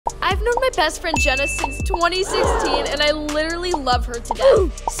I've known my best friend Jenna since 2016 and I literally love her to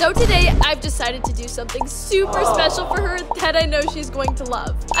death. So today I've decided to do something super special for her that I know she's going to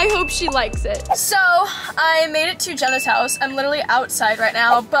love. I hope she likes it. So I made it to Jenna's house. I'm literally outside right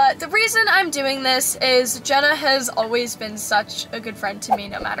now, but the reason I'm doing this is Jenna has always been such a good friend to me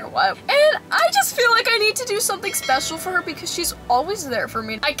no matter what. And I just feel like I need to do something special for her because she's always there for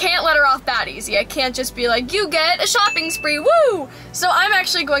me. I can't let her off that easy. I can't just be like, you get a shopping spree, woo! So I'm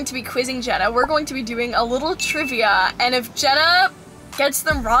actually going to be quizzing Jenna. We're going to be doing a little trivia, and if Jenna gets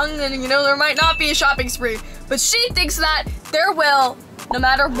them wrong, then you know there might not be a shopping spree. But she thinks that there will, no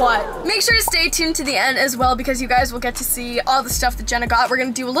matter what. Make sure to stay tuned to the end as well because you guys will get to see all the stuff that Jenna got. We're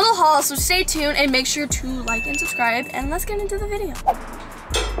gonna do a little haul, so stay tuned and make sure to like and subscribe, and let's get into the video.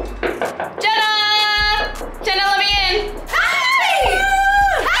 Jenna! Jenna, let me in! Hi!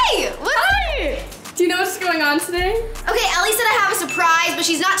 Hey! What? Hi! Do you know what's going on today? Okay, Ellie said I have a surprise, but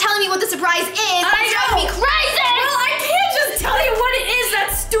she's not telling me what the surprise is. It's driving me crazy! Well, I can't just tell you what it is.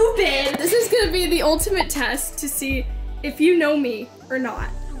 That's stupid. This is gonna be the ultimate test to see if you know me or not.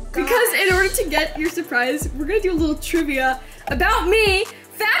 Because in order to get your surprise, we're gonna do a little trivia about me,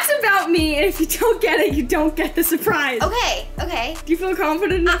 facts about me, and if you don't get it, you don't get the surprise. Okay, okay. Do you feel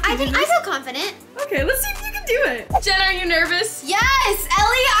confident enough? I think I feel confident. Okay, let's see if you can do it. Jenna, are you nervous? Yes,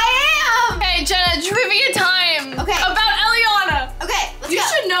 Ellie, I am! Hey, Jenna, trivia time. Okay. About Elliana. Okay, let's go. You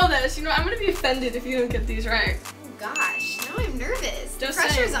should know this. You know, I'm gonna be offended if you don't get these right. Oh gosh, now I'm nervous. The Just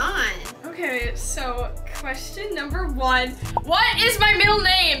pressure's saying. on. Okay, so question number 1. What is my middle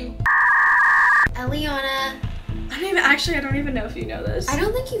name? Elliana. I don't even know if you know this. I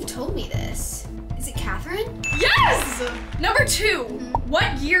don't think you've told me this. Is it Catherine? Yes! Number 2,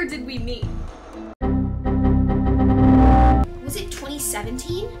 what year did we meet? Was it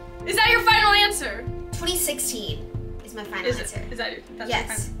 2017? Is that your final answer? 2016 is my final answer. Is that your, that's Yes.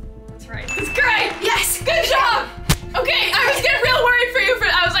 your final? That's right. That's great! Yes! Good job! Okay, I was getting real worried for you, but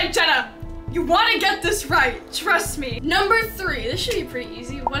I was like, Jenna, you want to get this right. Trust me. Number 3, this should be pretty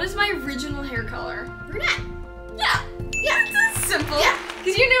easy. What is my original hair color? Brunette. Yeah. Yeah. That's simple. Yeah.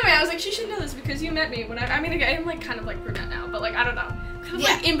 Because you knew me. I was like, she should know this because you met me. When I mean, I'm like kind of like brunette now, but like, I don't know. Kind of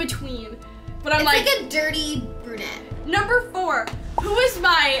like in between. But I'm like a dirty brunette. Number 4, who is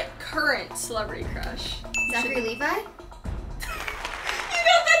my current celebrity crush? Zachary Levi? You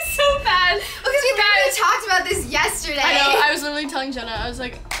got that so bad. Because we literally talked about this yesterday. I know, I was literally telling Jenna, I was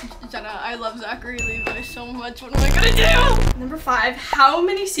like, Jenna, I love Zachary Levi so much. What am I gonna do? Number 5, how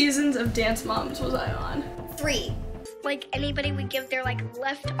many seasons of Dance Moms was I on? 3. Like anybody would give their like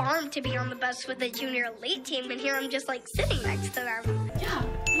left arm to be on the bus with the junior elite team, and here I'm just like sitting next to them. Yeah,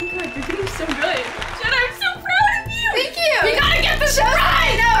 oh my God, you're doing so good. Jenna, I'm so proud of you. Thank you. We gotta get this right.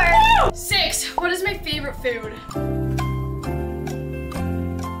 I know her. 6, what is my favorite food?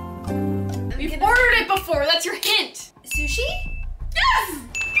 We've ordered it before, that's your hint. Sushi? Yes!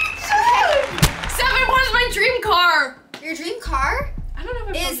 7, what is my dream car? Your dream car I don't know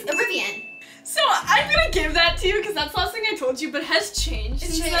if is a Rivian. So I'm gonna give that to you because that's the last thing I told you, but it has changed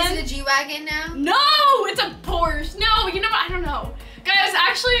since then. Is it a G-Wagon now? No, it's a Porsche. No, you know what? I don't know. Guys,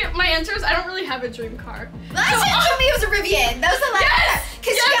 actually, my answer is I don't really have a dream car. Last time you told me it was a Rivian. That was the last time.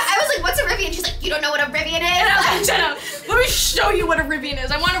 Because I was like, what's a Rivian? She's like, you don't know what a Rivian is? And I was like, Jenna, let me show you what a Rivian is.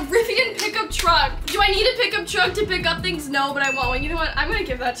 I want a Rivian pickup truck. Do I need a pickup truck to pick up things? No, but I want one. You know what? I'm gonna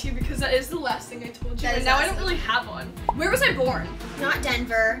give that to you because that is the last thing I told you. And now I don't really have one. Where was I born? Not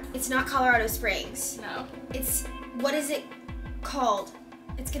Denver. It's not Colorado Springs. No. It's, what is it called?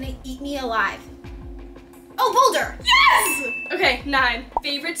 It's gonna eat me alive. Oh, Boulder! Yes! Okay, 9.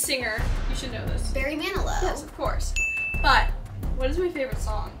 Favorite singer. You should know this. Barry Manilow. Yes, of course. But, what is my favorite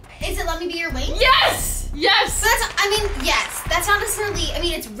song? Is it Let Me Be Your Wing? Yes! Yes! So that's, I mean, yes. That's not necessarily, I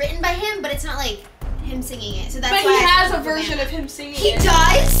mean, it's written by him, but it's not like him singing it. So that's but why he has a version of him singing He it.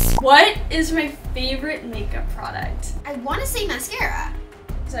 does? What is my favorite makeup product? I want to say mascara.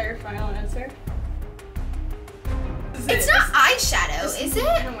 Is that your final answer? It's not eyeshadow, is it?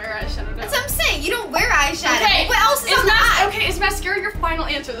 I don't wear eyeshadow, no. That's what I'm saying. You don't wear eyeshadow. Okay. What else is on the eye? Okay, is mascara your final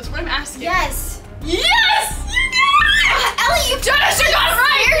answer? That's what I'm asking. Yes. Yes! You got it! Ellie, you Jenna, she got it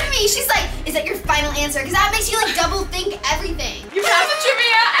right! scared me. She's like, is that your final answer? Because that makes you like double think everything. You have the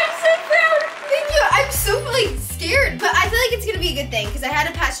trivia. I'm so proud. Thank you. I'm so like scared, but I feel like it's gonna be a good thing because I had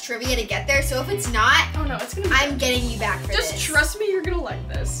to pass trivia to get there. So if it's not, oh no, it's gonna be I'm getting you back for Just this. trust me, you're gonna like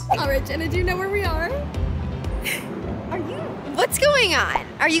this. All right, Jenna, do you know where we are? What's going on?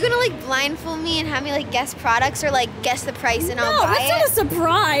 Are you gonna like blindfold me and have me like guess products or like guess the price and I'll buy it? No, that's not a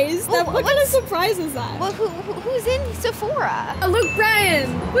surprise. Well, what kind of surprise is that? Well, who's in Sephora? Luke Bryan.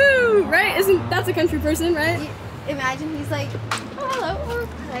 Woo! Right? That's a country person, right? Imagine he's like, oh hello, or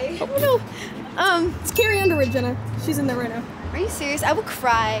hi. Oh no. It's Carrie Underwood, Jenna. She's in there right now. Are you serious? I will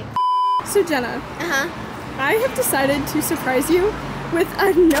cry. So Jenna, I have decided to surprise you with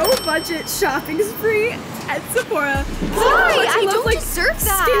a no-budget shopping spree at Sephora. Why? I don't deserve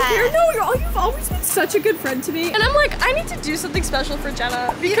that. Skincare. No, you've always been such a good friend to me. And I'm like, I need to do something special for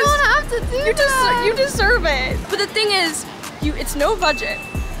Jenna. You don't have to do that. You deserve it. But the thing is, it's no budget,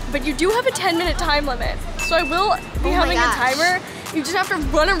 but you do have a 10-minute time limit. So I will be having a timer. You just have to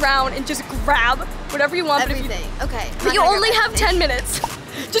run around and just grab whatever you want. Everything. Okay. But you only have 10 minutes.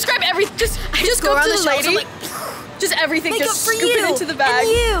 Just grab everything. Just go up to the lady. Just everything. Just scoop it into the bag.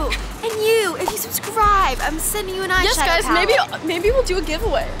 And you. If you subscribe, I'm sending you an eyeshadow. Yes, guys. Maybe we'll do a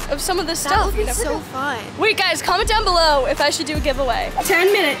giveaway of some of this stuff. That would be so fun. Wait, guys. Comment down below if I should do a giveaway.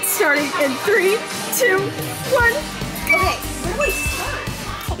 10 minutes starting in 3, 2, 1. Okay. Where do I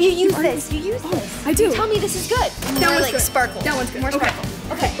start? You use this. You use this. I do. You tell me this is good. That one's like good. Sparkle. That one's good. More sparkle.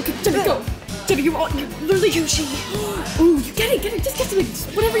 Okay. Jenna, go. Jenna, you literally Gucci. Ooh, you get it. Just get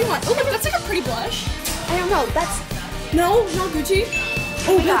something, whatever you want. Oh, look, that's like a pretty blush. I don't know. That's no, not Gucci.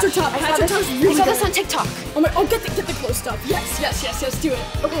 Oh, Pats are top. Pats are top. I saw this on TikTok. Oh, get the close stuff. Yes. Do it.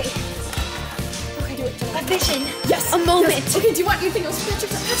 Okay, do it, Jenna. A vision. Yes. A moment. Yes. Okay, do you want anything else?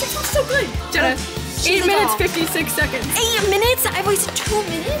 Patrick's top so good. Jenna, 8 minutes, 56 seconds. 8 minutes? I wasted 2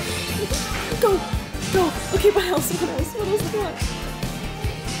 minutes? Go. Okay, what else do you want?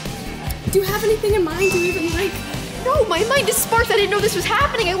 Do you have anything in mind? Do you even like? No, my mind is sparked. I didn't know this was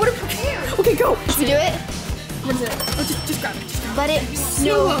happening. I would have prepared. Okay, go. Should we do it? What is it? Oh, just grab it. Let it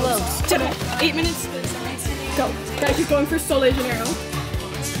snow. Jenna, 8 minutes. Go. Guys, she's going for Sol de Janeiro.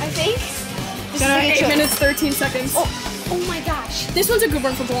 I think. Jenna, 8 minutes, 13 seconds. Oh my gosh. This one's a good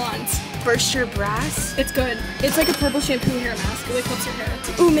one for blondes. Burst your brass? It's good. It's like a purple shampoo hair mask. It like helps your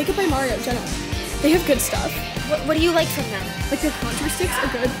hair. Ooh, Makeup by Mario, Jenna. They have good stuff. What do you like from them? Like their contour sticks are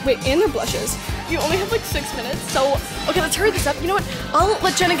good. Wait, and their blushes. You only have like 6 minutes, so okay, let's hurry this up. You know what? I'll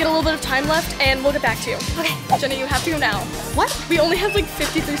let Jenna get a little bit of time left, and we'll get back to you. Okay. Jenna, you have to go now. What? We only have like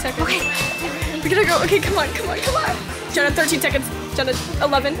 53 seconds. Okay. We gotta go. Okay, come on. Jenna, 13 seconds. Jenna,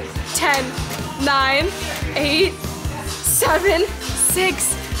 11, 10, 9, 8, 7,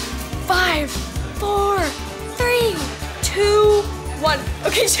 6, 5, 4, 3, 2, 1.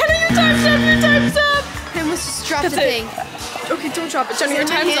 Okay, Jenna, your time's up. I almost just dropped the thing. Okay, don't drop it. Jenna, your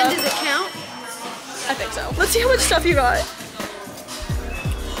time's up. up. Does it count? I think so. Let's see how much stuff you got.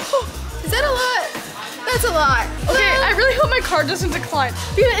 Is that a lot? That's a lot. Okay, I really hope my card doesn't decline.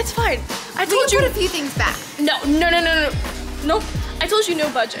 Yeah, it's fine. I told you. Put a few things back. No. Nope. I told you no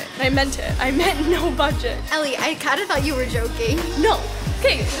budget. And I meant it. I meant no budget. Ellie, I kind of thought you were joking. No.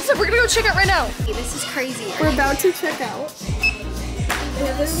 Okay, so we're gonna go check out right now. Hey, this is crazy. We're about to check out.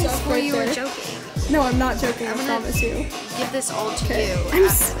 Yeah, this is before you were joking. No, I'm not joking. I promise you. Give this all to you.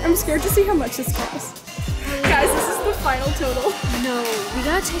 I'm scared to see how much this costs. Guys, this is the final total. No, we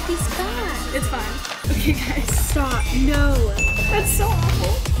gotta take these back. It's fine. Okay, guys, stop. No. That's so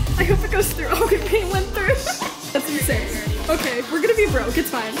awful. I hope it goes through. Oh, it went through. That's insane. Okay, we're gonna be broke. It's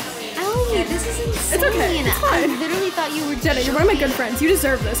fine. Ellie, this is insane. It's okay. It's fine. I literally thought you were Jenna, you're one of my good friends. You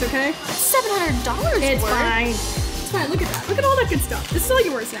deserve this, okay? $700 It's worth. fine. It's fine. Look at that. Look at all that good stuff. This is all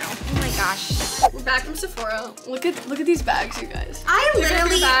yours now. Oh my gosh. We're back from Sephora. Look at these bags, you guys. I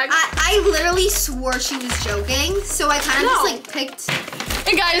literally swore she was joking, so I kind of just like picked.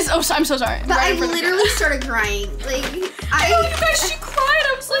 And guys, I'm so sorry. But I literally started crying. Like you guys, she cried.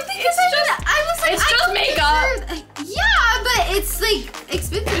 I was like, it's just makeup. Yeah, but it's like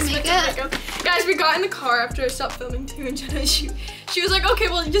expensive makeup. Guys, we got in the car after I stopped filming too, and Jenna, she was like, okay,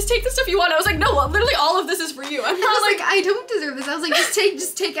 well, just take the stuff you want. I was like, no, literally all of this is for you. I was like, I don't deserve this. I was like,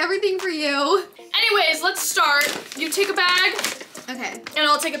 just take everything for you. Anyways, let's start. You take a bag. Okay. And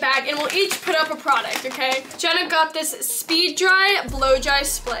I'll take it back, and we'll each put up a product, okay? Jenna got this Speed Dry Blow Dry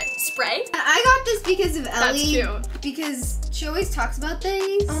Spray. I got this because of Ellie. That's cute. Because she always talks about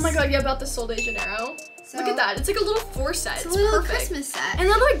things. Oh my god, yeah, about the Sol de Janeiro. So, look at that. It's like a little 4 set. It's a little perfect. Christmas set. And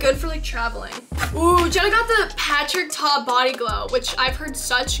they're like good for like traveling. Ooh, Jenna got the Patrick Ta Body Glow, which I've heard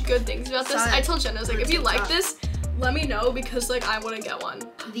such good things about this. I told Jenna, I was like, if you like this, let me know because like I want to get one.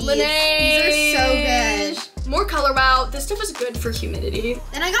 These are so good. More color wow. This stuff is good for humidity.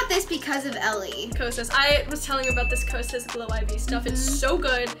 And I got this because of Ellie. Kosas. I was telling her about this Kosas Glow IV stuff. It's so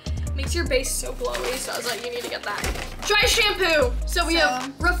good. Makes your base so glowy. So I was like, you need to get that. Dry shampoo. So we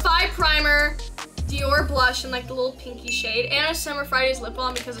have Refi Primer, Dior blush in like the little pinky shade, and a Summer Fridays lip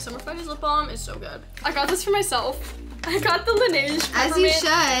balm because the Summer Fridays lip balm is so good. I got this for myself. I got the Laneige As you should.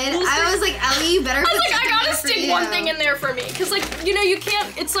 I was like, Ellie, you better. I was like, I gotta stick one thing in there for me, cause like, you know, you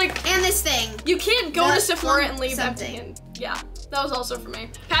can't. It's like. And this thing. You can't go to Sephora and leave empty. Yeah, that was also for me.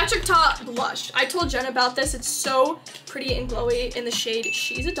 Patrick Ta blush. I told Jenna about this. It's so pretty and glowy in the shade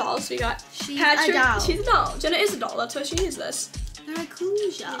She's a Doll. So we got Patrick. A doll. She's a doll. Jenna is a doll. That's why she needs this.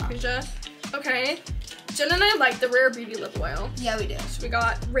 Maracuja. Okay. Jenna and I like the Rare Beauty Lip Oil. Yeah, we do. So we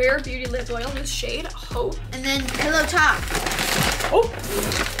got Rare Beauty Lip Oil in the shade Hope. And then Pillow Talk. Oh,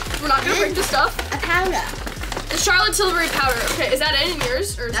 we're not gonna break the stuff. A powder. The Charlotte Tilbury powder. Okay, is that it in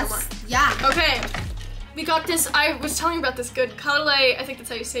yours or somewhere? Yeah. Okay, we got this. I was telling you about this good Caudalie, I think that's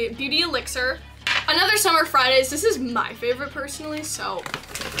how you say it, Beauty Elixir. Another Summer Fridays. This is my favorite personally, so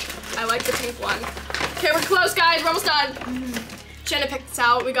I like the pink one. Okay, we're close, guys. We're almost done. Jenna picked this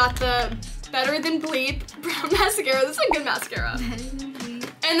out. We got the Better Than Bleep brown mascara. This is a good mascara.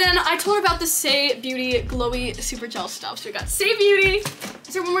 And then I told her about the Say Beauty Glowy Super Gel stuff. So we got Say Beauty.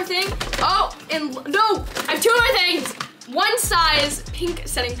 Is there one more thing? Oh, and no, I have two more things. One size pink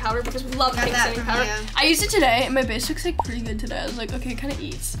setting powder because we love pink setting powder. I used it today and my base looks like pretty good today. I was like, okay, it kind of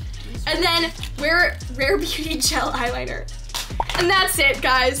eats. And then Rare Beauty Gel eyeliner. And that's it,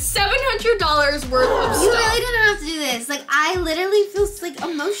 guys. $700 worth of stuff. You really didn't have to do this. Like, I literally feel like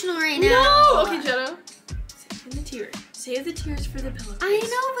emotional right now. No. Okay, Jenna. Save the tears. Save the tears for the pillowcase. I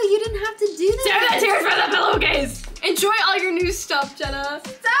know, but you didn't have to do this. Save the tears for the pillowcase. Enjoy all your new stuff, Jenna.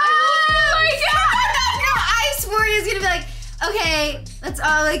 Stop! Oh my God! No, I swore he was gonna be like, okay, let's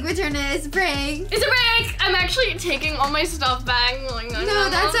all like return it. It's a prank. It's a prank. I'm actually taking all my stuff back. No,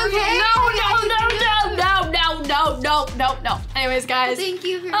 that's okay. No. Anyways, guys. Thank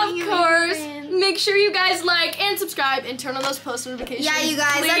you for being Of course. Make sure you guys like and subscribe and turn on those post notifications. Yeah, you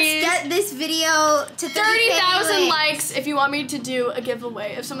guys, please. let's get this video to 30,000 likes if you want me to do a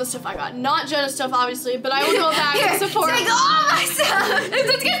giveaway of some of the stuff I got. Not Jenna's stuff, obviously, but I will go back to Sephora. Take all my stuff.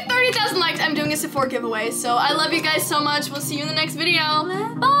 Let's get 30,000 likes. I'm doing a Sephora giveaway. So I love you guys so much. We'll see you in the next video.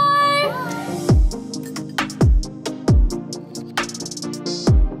 Bye.